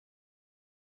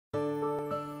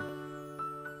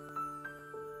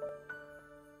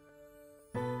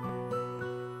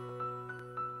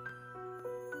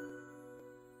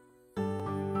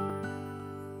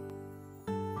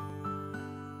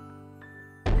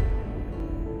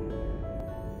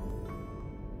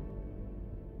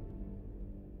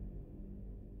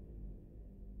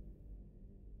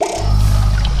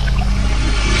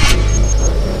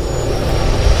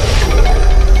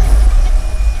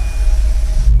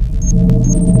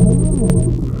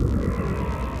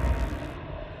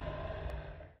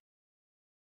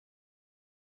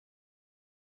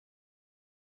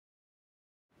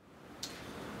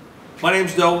My name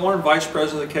is Del Warren, Vice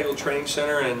President of the Kegel Training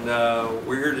Center, and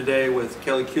we're here today with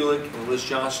Kelly Kulick and Liz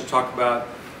Johnson to talk about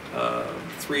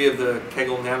three of the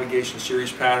Kegel Navigation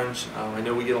Series patterns. I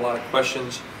know we get a lot of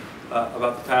questions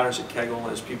about the patterns at Kegel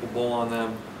as people bowl on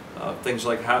them. Things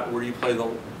like where do you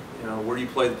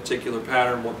play the particular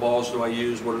pattern? What balls do I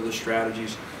use? What are the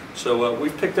strategies? So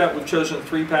we've chosen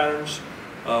three patterns,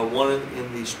 one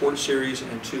in the Sports Series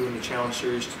and two in the Challenge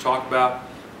Series to talk about.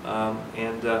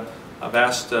 I've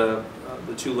asked the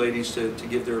two ladies to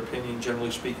give their opinion, generally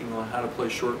speaking, on how to play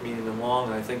short, medium, and long,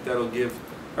 and I think that'll give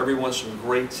everyone some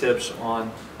great tips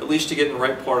on at least to get in the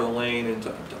right part of the lane and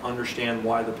to understand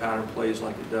why the pattern plays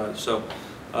like it does. So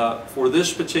for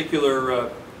this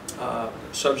particular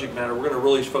subject matter, we're going to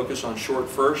really focus on short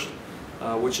first,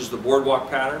 which is the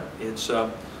boardwalk pattern. It's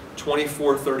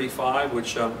 24-35,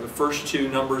 which the first two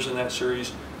numbers in that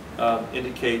series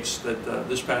indicates that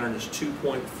this pattern is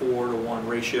 2.4 to 1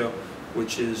 ratio,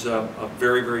 which is a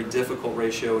very, very difficult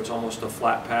ratio. It's almost a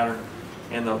flat pattern.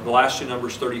 And the last two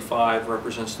numbers, 35,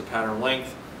 represents the pattern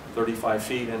length, 35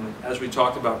 feet. And as we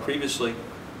talked about previously,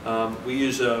 we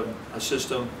use a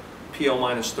system, PL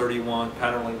minus 31,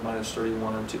 pattern length minus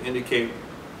 31, to indicate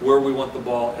where we want the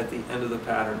ball at the end of the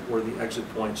pattern or the exit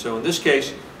point. So in this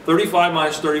case, 35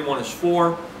 minus 31 is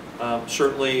 4.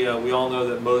 Certainly, we all know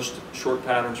that most short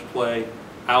patterns play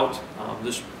out.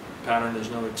 This pattern is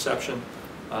no exception.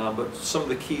 But some of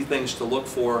the key things to look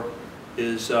for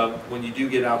is when you do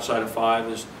get outside of 5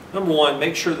 is, number one,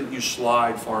 make sure that you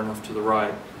slide far enough to the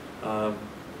right.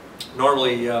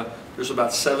 Normally, there's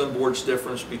about 7 boards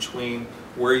difference between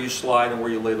where you slide and where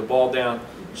you lay the ball down.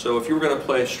 So if you were going to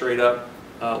play straight up,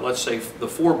 let's say the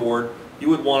 4 board, you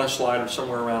would want to slide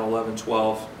somewhere around 11,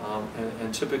 12.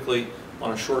 And typically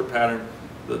on a short pattern,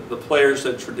 the players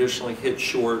that traditionally hit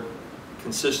short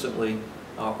consistently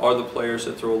are the players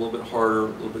that throw a little bit harder, a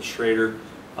little bit straighter,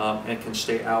 and can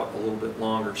stay out a little bit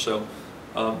longer. So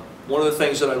one of the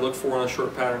things that I look for on a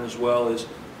short pattern as well is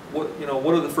what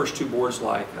are the first 2 boards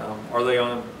like? Are they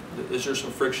on? Is there some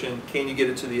friction? Can you get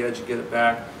it to the edge and get it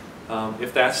back?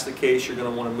 If that's the case, you're going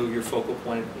to want to move your focal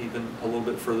point even a little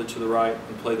bit further to the right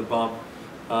and play the bump.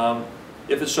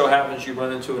 If it so happens you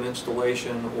run into an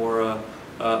installation or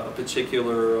a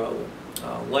particular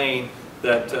lane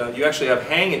that you actually have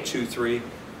hang at 2-3,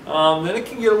 then it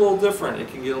can get a little different. It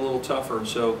can get a little tougher.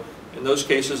 So in those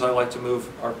cases, I like to move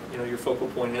your focal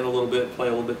point in a little bit, play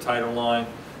a little bit tighter line,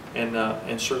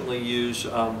 and certainly use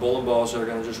bowling balls that are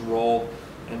going to just roll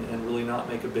and really not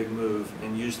make a big move,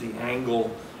 and use the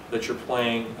angle that you're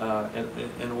playing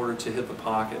in order to hit the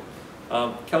pocket.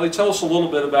 Kelly, tell us a little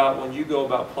bit about when you go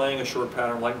about playing a short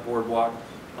pattern like boardwalk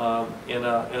in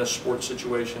a sports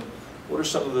situation. What are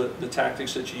some of the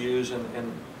tactics that you use, and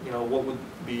what would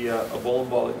be a bowling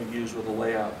ball that you'd use with a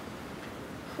layout?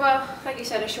 Well, like you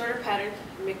said, a shorter pattern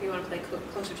would make me want to play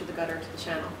closer to the gutter, to the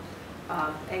channel.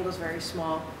 Angle's very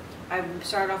small. I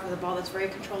started off with a ball that's very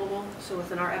controllable, so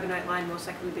within our Ebonite line, most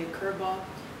likely would be a curve ball,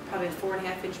 probably a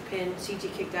 4.5-inch pin,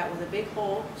 CG kicked out with a big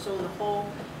hole, so in the hole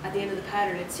at the end of the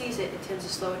pattern, it sees it, it tends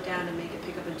to slow it down and make it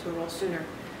pick up into a roll sooner.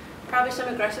 Probably some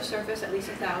aggressive surface, at least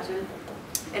 1,000.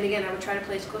 And again, I would try to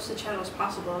play as close to the channel as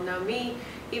possible. Now me,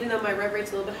 even though my rev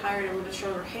rate's a little bit higher and a little bit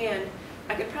stronger hand,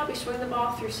 I could probably swing the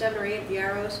ball through 7 or 8 of the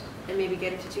arrows and maybe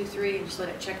get it to 2-3 and just let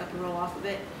it check up and roll off of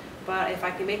it. But if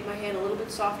I can make my hand a little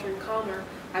bit softer and calmer,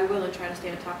 I will, and try to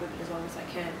stay on top of it as long as I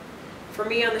can. For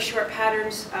me on the short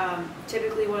patterns,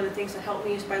 typically one of the things that help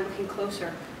me is by looking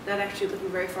closer. Not actually looking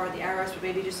very far at the arrows, but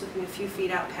maybe just looking a few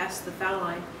feet out past the foul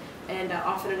line, and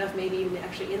often enough maybe even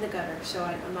actually in the gutter, so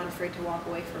I'm not afraid to walk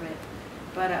away from it.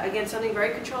 But again, something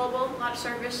very controllable, a lot of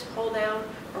service, hole down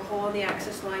or hole on the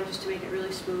axis line just to make it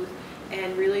really smooth,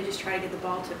 and really just try to get the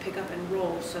ball to pick up and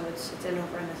roll so it's in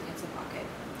over and hits the pocket.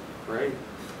 Great.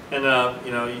 And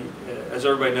as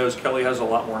everybody knows, Kelly has a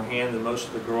lot more hand than most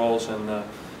of the girls, and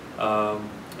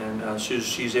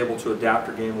she's able to adapt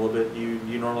her game a little bit.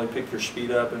 You normally pick your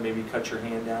speed up and maybe cut your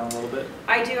hand down a little bit?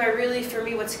 I do. For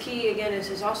me, what's key again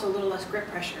is also a little less grip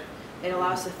pressure. It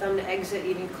allows the thumb to exit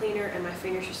even cleaner and my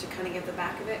fingers just to kind of get the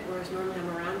back of it, whereas normally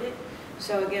I'm around it.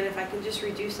 So again, if I can just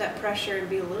reduce that pressure and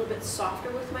be a little bit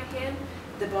softer with my hand,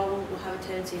 the ball will have a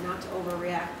tendency not to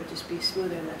overreact, but just be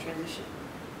smoother in that transition.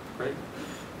 Great.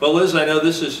 Well, Liz, I know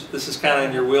this is kind of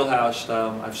in your wheelhouse.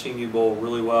 I've seen you bowl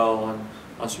really well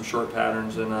on some short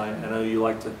patterns, and I know you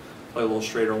like to play a little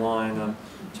straighter line.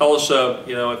 Tell us,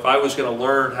 if I was going to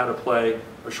learn how to play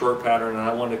a short pattern and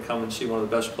I wanted to come and see one of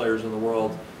the best players in the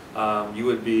world, you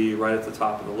would be right at the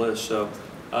top of the list. So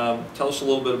tell us a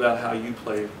little bit about how you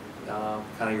play kind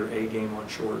of your A game on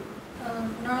short.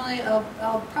 Normally,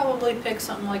 I'll probably pick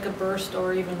something like a burst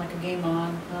or even like a game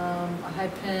on. A high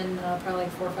pin, probably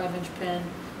like 4 or 5 inch pin.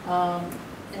 And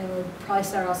it would probably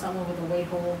start out something with a weight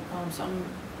hole. Something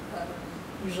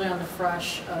usually on the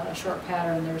fresh, short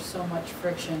pattern. There's so much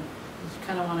friction. You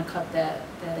kind of want to cut that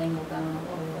angle down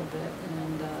a little bit,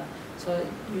 and so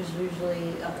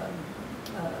usually a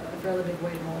fairly big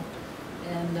weight hole.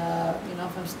 And you know,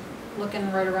 if I'm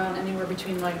looking right around anywhere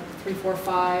between like 3, 4,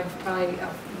 5, probably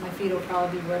my feet will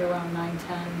probably be right around 9,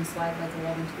 10, and slide like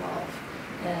 11, 12,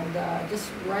 and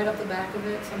just right up the back of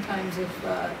it. Sometimes if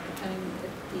depending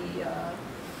if the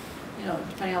you know,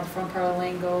 depending on how the front part of the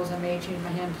lane goes, I may change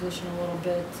my hand position a little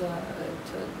bit to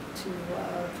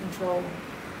control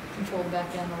the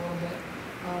back end a little bit.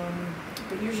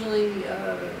 But usually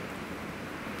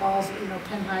balls, you know,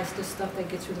 pin high, just stuff that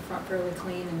gets through the front fairly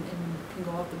clean and can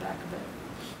go up the back of it.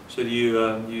 So do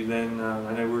you then,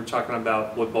 I know we were talking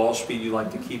about what ball speed you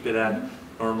like to keep it at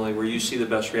normally, where you see the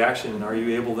best reaction, and are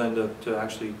you able then to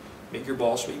actually make your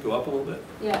ball speed go up a little bit?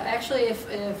 Yeah, actually if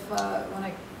when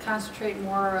I concentrate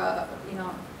more, you know,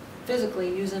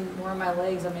 physically using more of my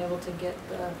legs, I'm able to get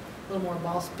a little more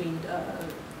ball speed,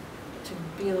 to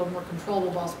be a little more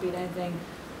controllable ball speed. Anything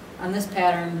on this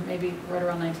pattern, maybe right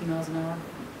around 19 miles an hour.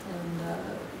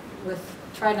 And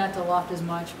try not to loft as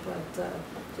much, but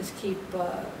just keep,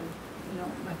 you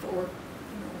know, my footwork,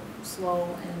 you know,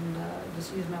 slow, and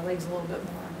just use my legs a little bit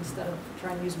more instead of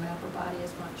trying to use my upper body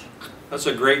as much. That's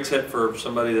a great tip for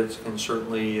somebody that can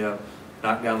certainly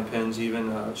knock down the pins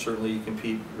even. Certainly you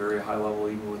compete very high level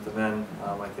even with the men.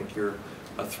 I think you're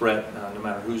a threat no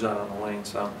matter who's out on the lane.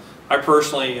 So I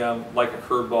personally like a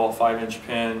curveball 5-inch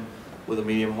pin with a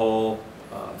medium hole,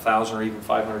 1,000 or even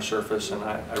 500 surface, and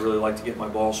I really like to get my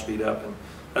ball speed up. And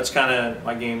that's kind of,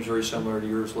 my game's very similar to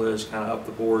yours, Liz, kind of up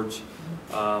the boards.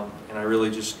 And I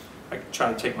really just, I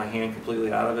try to take my hand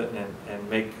completely out of it and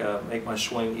make my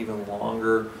swing even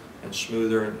longer and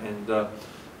smoother,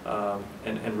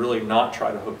 and really not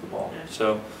try to hook the ball.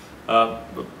 So,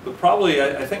 but probably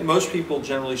I think most people,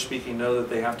 generally speaking, know that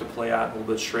they have to play out a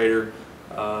little bit straighter.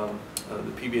 The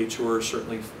PBA Tour is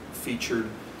certainly featured,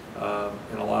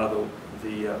 and a lot of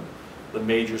the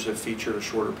majors have featured a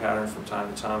shorter pattern from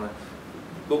time to time.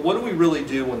 But what do we really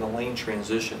do when the lane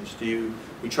transitions?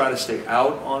 We try to stay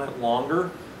out on it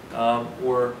longer,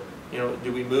 or you know,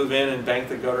 do we move in and bank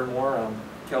the gutter more?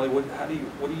 Kelly,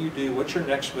 what do you do? What's your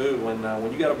next move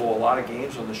when you got to bowl a lot of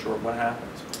games on the short? What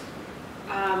happens?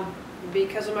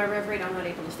 Because of my rev rate, I'm not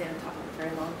able to stay on top of it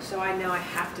very long. So I know I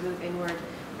have to move inward.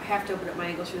 I have to open up my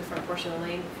angles through the front portion of the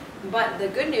lane. But the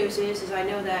good news is I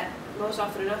know that most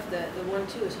often enough the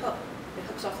 1-2 is hooked. It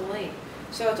hooks off the lane.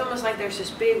 So it's almost like there's this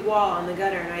big wall on the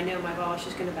gutter, and I know my ball is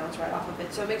just going to bounce right off of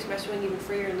it. So it makes my swing even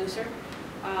freer and looser.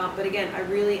 But again, I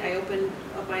open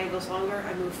up my angles longer.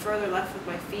 I move further left with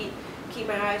my feet, keep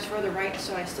my eyes further right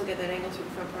so I still get that angle through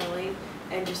the front part of the lane,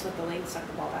 and just let the lane suck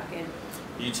the ball back in.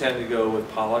 You tend to go with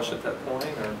polish at that point,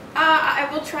 or? I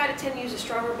will try to tend to use a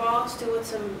stronger ball, still with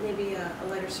some, maybe a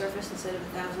lighter surface instead of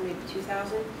 1,000, maybe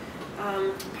 2,000.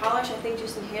 Polish, I think,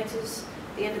 just enhances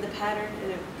the end of the pattern,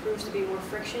 and it proves to be more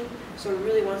friction, so it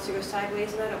really wants to go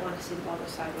sideways, and I don't want to see the ball go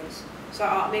sideways.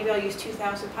 So maybe I'll use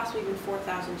 2,000, possibly even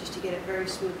 4,000, just to get it very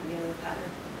smooth at the end of the pattern.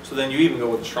 So then you even go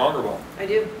with a stronger ball? I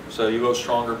do. So you go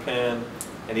stronger pin,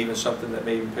 and even something that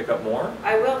may even pick up more?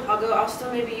 I will. I'll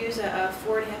still maybe use a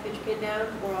 4.5-inch pin down,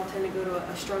 or I'll tend to go to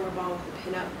a stronger ball with a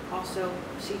pin up. Also,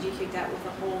 CG kick that with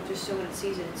a hole, just so when it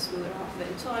sees it, it's smooth it off of it,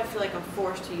 until I feel like I'm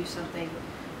forced to use something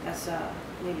that's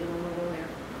maybe a little lower.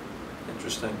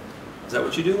 Interesting. Is that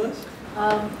what you do, Liz?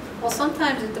 Well,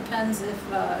 sometimes it depends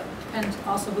depends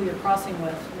also who you're crossing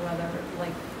with, whether,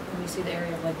 like, when you see the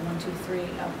area of like 1, 2, 3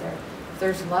 out there, if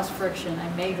there's less friction, I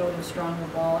may go to a stronger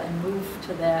ball and move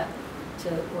to that, to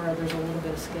where there's a little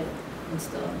bit of skid, and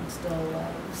still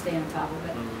stay on top of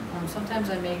it. Sometimes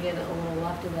I may get a little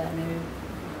left of that, maybe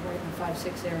right in the 5,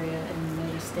 6 area, and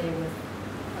maybe stay with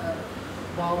a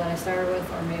ball that I started with,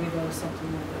 or maybe go to something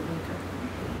a little bit weaker.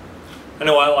 I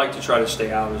know I like to try to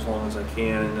stay out as long as I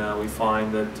can, and we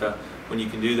find that when you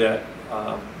can do that,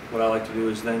 what I like to do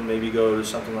is then maybe go to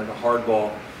something like a hard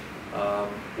ball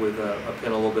with a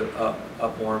pin a little bit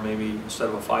up more, maybe instead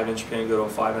of a 5-inch pin, go to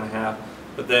a 5.5.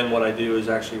 But then what I do is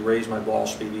actually raise my ball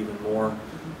speed even more,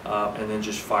 and then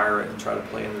just fire it and try to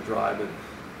play in the drive. But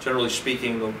generally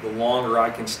speaking, the longer I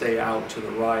can stay out to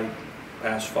the right,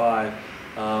 past 5,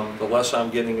 the less I'm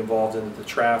getting involved into the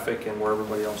traffic and where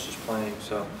everybody else is playing.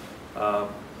 So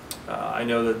I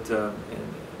know that the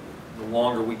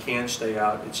longer we can stay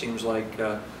out, it seems like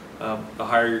the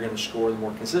higher you're going to score, the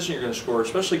more consistent you're going to score,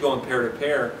 especially going pair to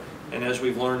pair. And as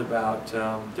we've learned about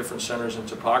different centers and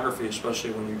topography,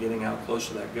 especially when you're getting out close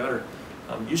to that gutter,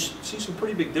 you see some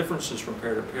pretty big differences from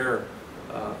pair to pair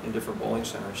in different bowling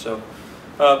centers. So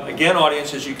again,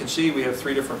 audience, as you can see, we have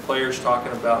 3 different players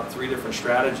talking about 3 different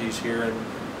strategies here, and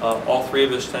all 3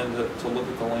 of us tend to look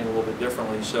at the lane a little bit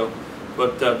differently. So,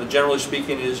 but generally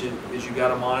speaking, is you got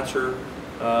to monitor,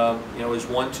 you know, is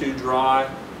 1-2 dry,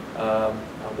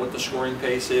 what the scoring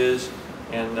pace is,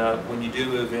 and when you do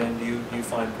move in, do you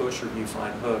find push or do you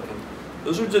find hook? And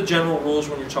those are the general rules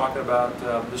when you're talking about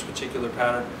this particular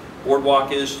pattern.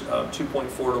 Boardwalk is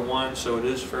 2.4 to 1, so it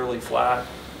is fairly flat,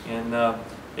 and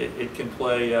it can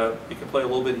play a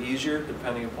little bit easier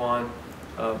depending upon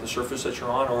the surface that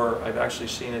you're on, or I've actually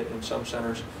seen it in some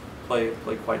centers play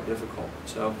quite difficult.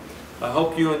 So I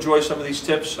hope you enjoy some of these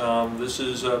tips.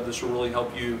 This will really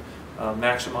help you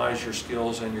maximize your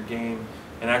skills and your game,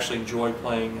 and actually enjoy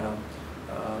playing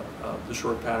the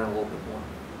short pattern a little bit more.